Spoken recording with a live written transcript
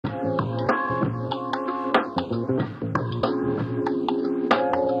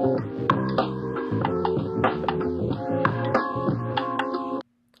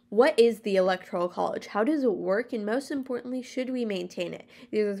what is the Electoral College? How does it work? And most importantly, should we maintain it?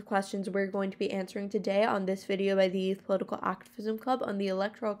 These are the questions we're going to be answering today on this video by the Youth Political Activism Club on the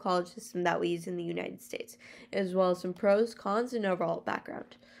Electoral College system that we use in the United States, as well as some pros, cons, and overall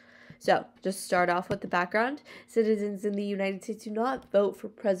background. So, just to start off with the background, citizens in the United States do not vote for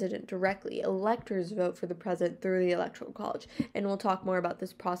president directly. Electors vote for the president through the Electoral College, and we'll talk more about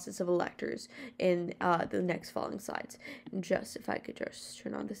this process of electors in the next following slides. If I could just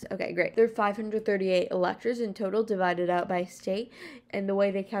turn on this. Okay, great. There are 538 electors in total, divided out by state, and the way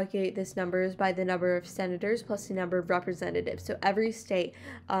they calculate this number is by the number of senators plus the number of representatives. So every state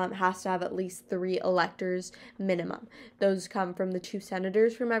has to have at least 3 electors minimum. Those come from the 2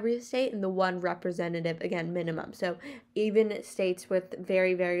 senators from every state and the 1 representative, again, minimum. So even states with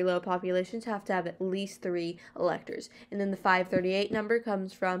very, very low populations have to have at least 3 electors. And then the 538 number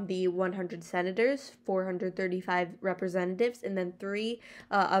comes from the 100 senators, 435 representatives, and then 3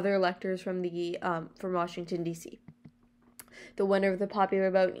 other electors from Washington, D.C. The winner of the popular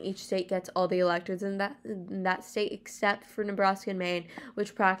vote in each state gets all the electors in that state, except for Nebraska and Maine,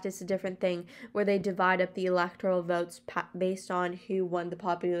 which practice a different thing, where they divide up the electoral votes based on who won the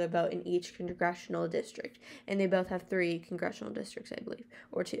popular vote in each congressional district. And they both have 3 congressional districts, I believe,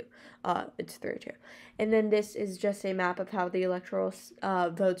 or 2. It's 3 or 2. And then this is just a map of how the electoral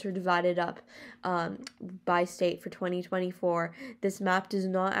votes are divided up by state for 2024. This map does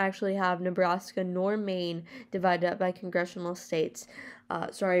not actually have Nebraska nor Maine divided up by congressional states.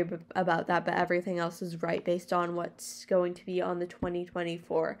 Sorry about that, but everything else is right based on what's going to be on the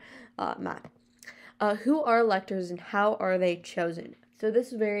 2024 map. Who are electors and how are they chosen? So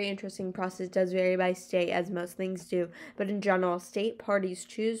this very interesting process does vary by state, as most things do, but in general, state parties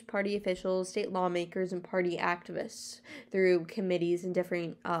choose party officials, state lawmakers, and party activists through committees and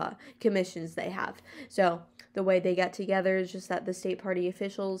different commissions they have. So the way they get together is just that the state party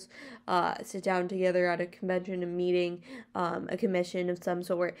officials sit down together at a convention, a meeting, a commission of some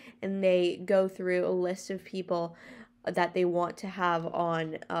sort, and they go through a list of people that they want to have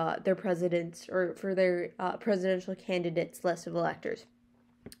on their presidents or for their presidential candidates list of electors.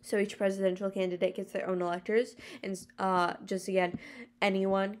 So each presidential candidate gets their own electors, and just again,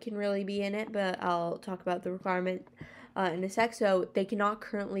 anyone can really be in it, but I'll talk about the requirement in a sec. So they cannot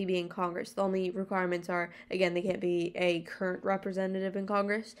currently be in Congress. The only requirements are, again, they can't be a current representative in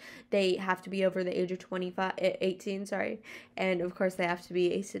Congress. They have to be over the age of 18, and of course they have to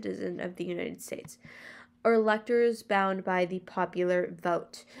be a citizen of the United States. Are electors bound by the popular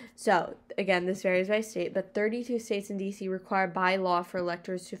vote? So, again, this varies by state, but 32 states in D.C. require by law for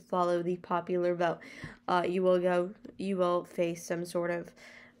electors to follow the popular vote. You will face some sort of,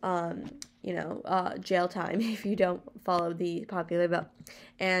 jail time if you don't follow the popular vote.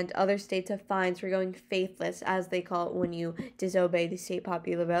 And other states have fines for going faithless, as they call it, when you disobey the state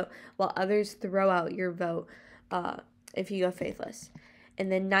popular vote, while others throw out your vote if you go faithless. And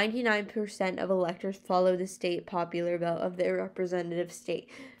then 99% of electors follow the state popular vote of their representative state.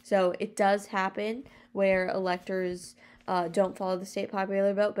 So it does happen where electors don't follow the state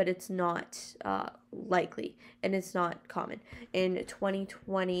popular vote, but it's not likely, and it's not common. In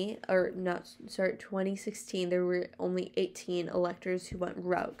 2016, there were only 18 electors who went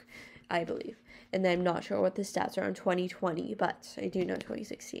rogue, I believe. And then I'm not sure what the stats are on 2020, but I do know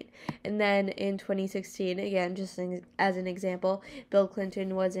 2016. And then in 2016, again, just as an example, Bill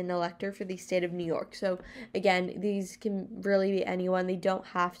Clinton was an elector for the state of New York. So again, these can really be anyone. They don't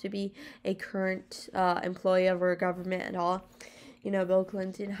have to be a current employee of our government at all. Bill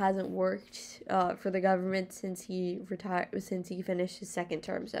Clinton hasn't worked for the government since he finished his 2nd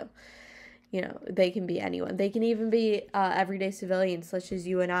term. So they can be anyone. They can even be everyday civilians, such as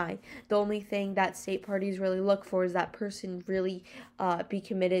you and I. The only thing that state parties really look for is that person really be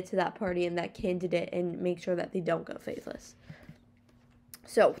committed to that party and that candidate and make sure that they don't go faithless.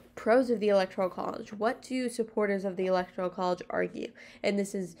 So, pros of the Electoral College. What do supporters of the Electoral College argue? And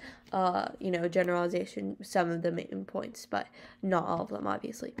this is, a generalization, some of the main points, but not all of them,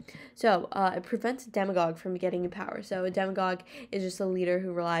 obviously. So, it prevents a demagogue from getting in power. So, a demagogue is just a leader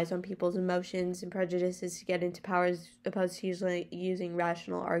who relies on people's emotions and prejudices to get into power, as opposed to usually using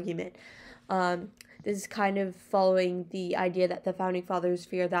rational argument. This is kind of following the idea that the Founding Fathers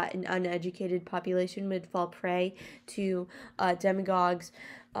fear that an uneducated population would fall prey to demagogues,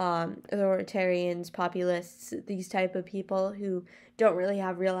 authoritarians, populists, these type of people who don't really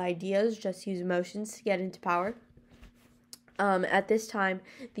have real ideas, just use emotions to get into power. At this time,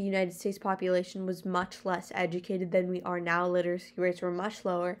 the United States population was much less educated than we are now. Literacy rates were much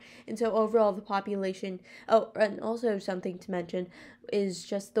lower. And so overall, the population, oh, and also something to mention is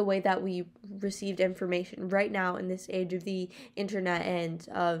just the way that we received information. Right now, in this age of the internet and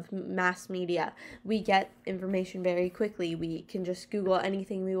of mass media, we get information very quickly. We can just Google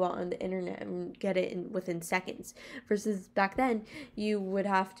anything we want on the internet and get it within seconds. Versus back then, you would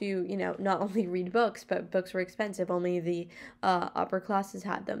have to, not only read books, but books were expensive. Only the upper classes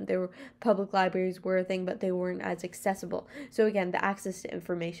had them. Public libraries were a thing, but they weren't as accessible. So again, the access to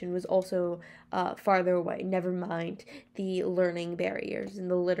information was also farther away. Never mind the learning barriers and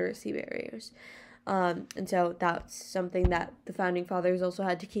the literacy barriers. And so that's something that the founding fathers also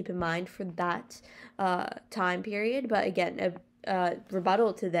had to keep in mind for that time period. But again, a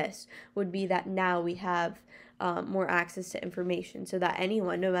rebuttal to this would be that now we have more access to information, so that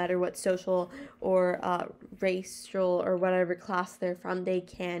anyone, no matter what social or racial or whatever class they're from, they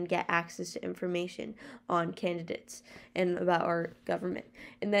can get access to information on candidates and about our government.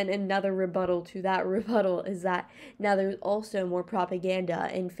 And then another rebuttal to that rebuttal is that now there's also more propaganda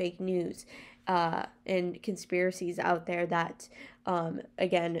and fake news and conspiracies out there that,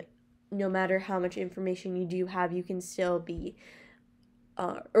 again, no matter how much information you do have, you can still be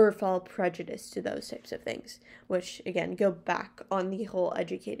or fall prejudice to those types of things, which, again, go back on the whole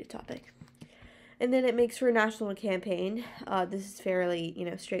educated topic. And then it makes for a national campaign. This is fairly,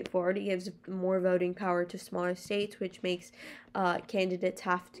 straightforward. It gives more voting power to smaller states, which makes candidates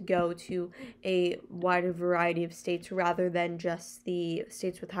have to go to a wider variety of states rather than just the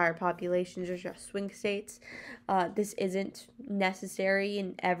states with higher populations or just swing states. This isn't necessary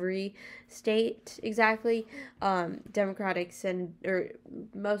in every state exactly. Democrats or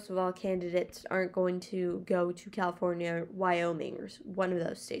most of all candidates aren't going to go to California or Wyoming or one of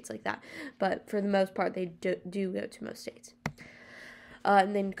those states like that. But for the most part, they do go to most states.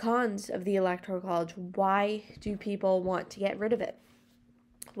 And then cons of the Electoral College. Why do people want to get rid of it?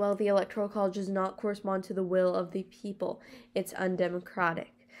 Well, the Electoral College does not correspond to the will of the people. It's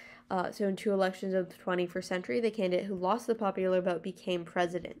undemocratic. So in 2 elections of the 21st century, the candidate who lost the popular vote became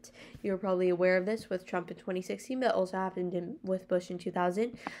president. You're probably aware of this with Trump in 2016, but it also happened with Bush in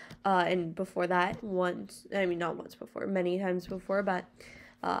 2000. And before that, many times before, but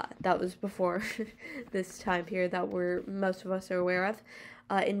that was before this time period that most of us are aware of.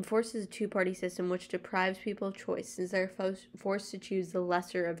 Enforces a 2-party system which deprives people of choice since they're forced to choose the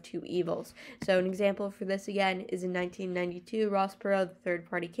lesser of 2 evils. So an example for this again is in 1992, Ross Perot, the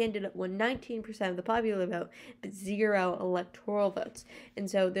third-party candidate, won 19% of the popular vote, but 0 electoral votes. And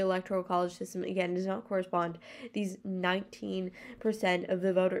so the Electoral College system, again, does not correspond. These 19% of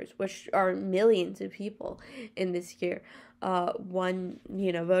the voters, which are millions of people in this year,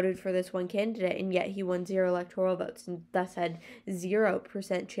 voted for this one candidate, and yet he won 0 electoral votes and thus had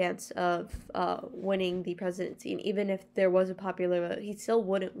 0% chance of winning the presidency. And even if there was a popular vote, he still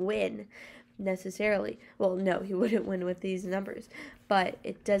wouldn't win necessarily. Well, no, he wouldn't win with these numbers, but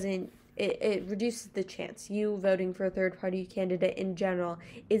it doesn't. It reduces the chance. You voting for a third-party candidate in general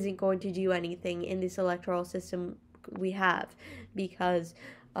isn't going to do anything in this electoral system we have because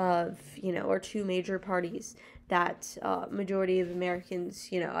of, or 2 major parties that majority of Americans,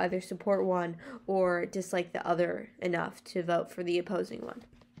 either support one or dislike the other enough to vote for the opposing one.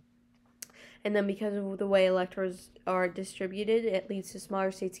 And then because of the way electors are distributed, it leads to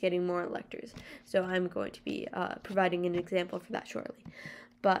smaller states getting more electors. So I'm going to be providing an example for that shortly.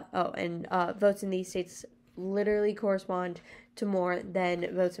 But, votes in these states literally correspond to more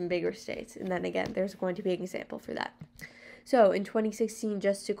than votes in bigger states. And then again, there's going to be an example for that. So in 2016,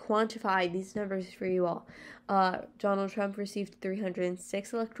 just to quantify these numbers for you all, Donald Trump received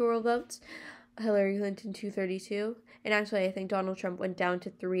 306 electoral votes, Hillary Clinton 232, and actually I think Donald Trump went down to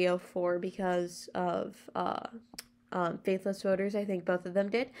 304 because of faithless voters. I think both of them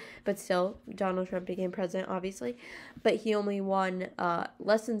did, but still, Donald Trump became president, obviously, but he only won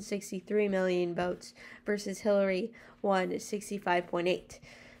less than 63 million votes versus Hillary won 65.8.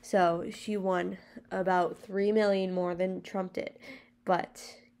 So she won about 3 million more than Trump did,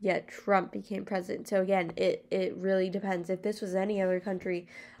 but yet Trump became president. So again, it really depends. If this was any other country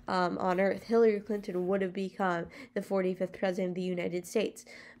on earth, Hillary Clinton would have become the 45th president of the United States,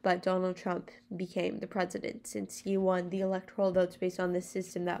 but Donald Trump became the president since he won the electoral votes based on the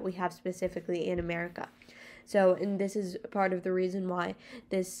system that we have specifically in America. So, and this is part of the reason why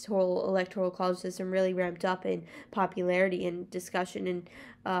this whole Electoral College system really ramped up in popularity and discussion, and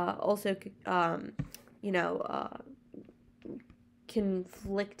also,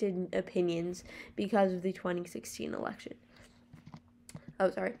 conflicted opinions because of the 2016 election.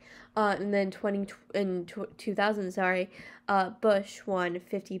 And then 2000, Bush won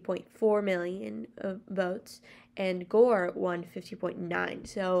 50.4 million votes, and Gore won 50.9.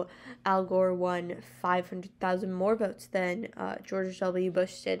 So Al Gore won 500,000 more votes than George W.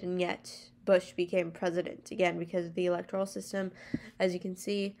 Bush did, and yet Bush became president again because of the electoral system. As you can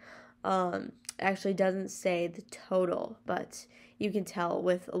see, actually doesn't say the total, but you can tell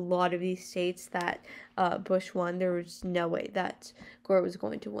with a lot of these states that Bush won. There was no way that Gore was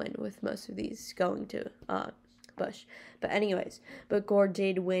going to win, with most of these going to Bush. But Gore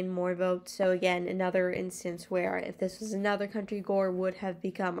did win more votes. So again, another instance where if this was another country, Gore would have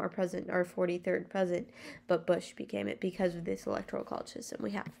become our president, our 43rd president, but Bush became it because of this electoral college system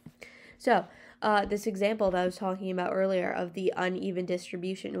we have. So, this example that I was talking about earlier of the uneven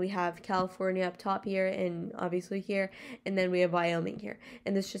distribution, we have California up top here, and obviously here, and then we have Wyoming here.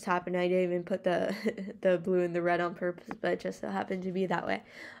 And this just happened. I didn't even put the the blue and the red on purpose, but it just so happened to be that way.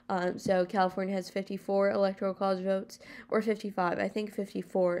 So California has 54 electoral college votes, or 55. I think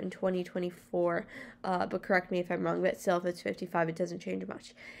 54 in 2024, but correct me if I'm wrong. But still, if it's 55, it doesn't change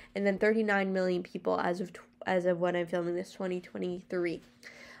much. And then 39 million people as of when I'm filming this, 2023.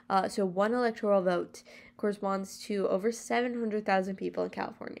 So one electoral vote corresponds to over 700,000 people in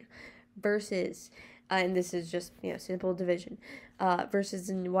California versus, and this is just, simple division, versus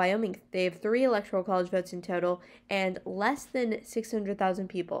in Wyoming, they have 3 electoral college votes in total and less than 600,000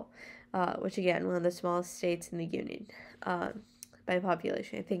 people, which again, one of the smallest states in the union by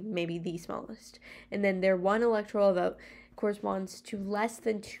population. I think maybe the smallest. And then their one electoral vote corresponds to less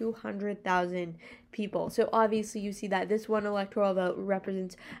than 200,000 people. So obviously you see that this one electoral vote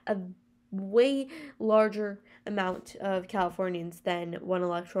represents a way larger amount of Californians than one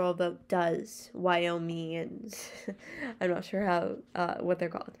electoral vote does Wyoming and I'm not sure how what they're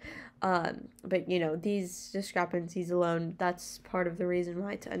called. But these discrepancies alone, that's part of the reason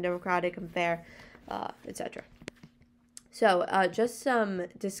why it's undemocratic, unfair, etc. So, just some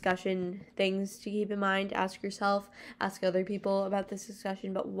discussion things to keep in mind. Ask yourself, ask other people about this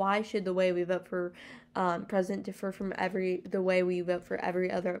discussion, but why should the way we vote for president differ from the way we vote for every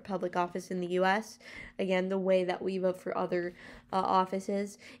other public office in the U.S.? Again, the way that we vote for other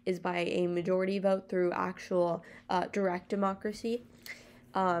offices is by a majority vote through actual direct democracy.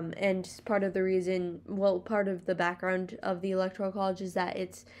 And part of the background of the Electoral College is that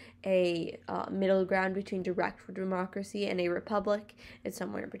it's a middle ground between direct democracy and a republic. It's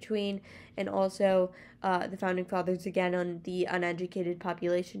somewhere in between. And also, the Founding Fathers, again, on the uneducated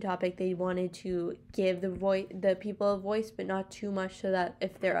population topic, they wanted to give the people a voice, but not too much so that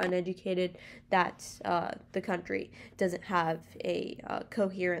if they're uneducated, that the country doesn't have a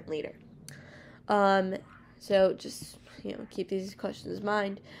coherent leader. So just, keep these questions in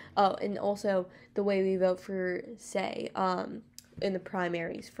mind. Oh, and also the way we vote for, say, in the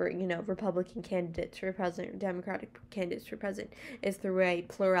primaries for, Republican candidates for president or Democratic candidates for president is through a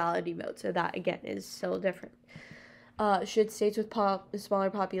plurality vote. So that, again, is still different. Should states with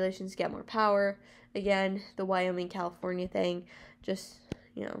smaller populations get more power? Again, the Wyoming, California thing, just,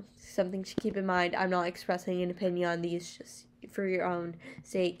 something to keep in mind. I'm not expressing an opinion on these, just for your own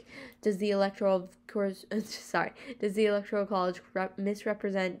sake. Does the Electoral College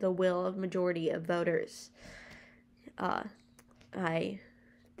misrepresent the will of majority of voters? I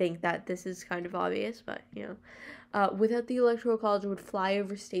think that this is kind of obvious, but without the Electoral College, would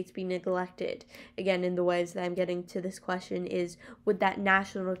flyover states be neglected? Again, in the ways that I'm getting to this question is, would that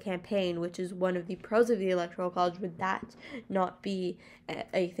national campaign, which is one of the pros of the Electoral College, would that not be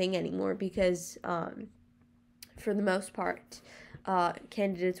a thing anymore? Because for the most part,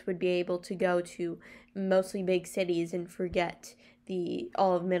 candidates would be able to go to mostly big cities and forget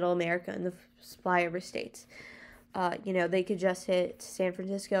all of Middle America and the flyover states. They could just hit San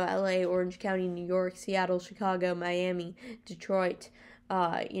Francisco, LA, Orange County, New York, Seattle, Chicago, Miami, Detroit,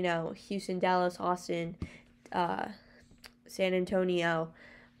 Houston, Dallas, Austin, San Antonio,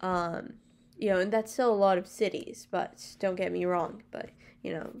 and that's still a lot of cities, but don't get me wrong, but,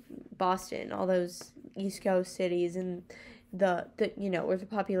 Boston, all those East Coast cities and the where the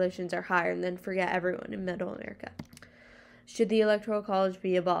populations are higher, and then forget everyone in Middle America. Should the Electoral College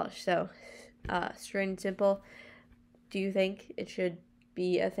be abolished? So, straight and simple, do you think it should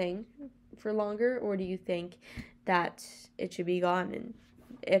be a thing for longer, or do you think that it should be gone? And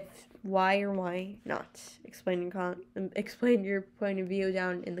if why or why not? Explain your point of view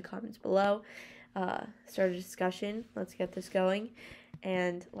down in the comments below. Start a discussion. Let's get this going.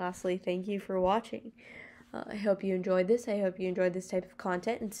 And lastly, thank you for watching. I hope you enjoyed this. I hope you enjoyed this type of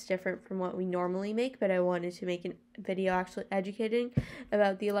content. It's different from what we normally make, but I wanted to make a video actually educating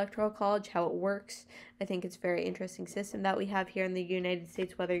about the Electoral College, how it works. I think it's a very interesting system that we have here in the United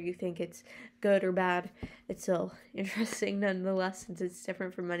States. Whether you think it's good or bad, it's still interesting nonetheless, since it's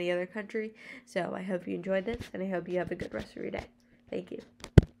different from any other country. So I hope you enjoyed this, and I hope you have a good rest of your day. Thank you.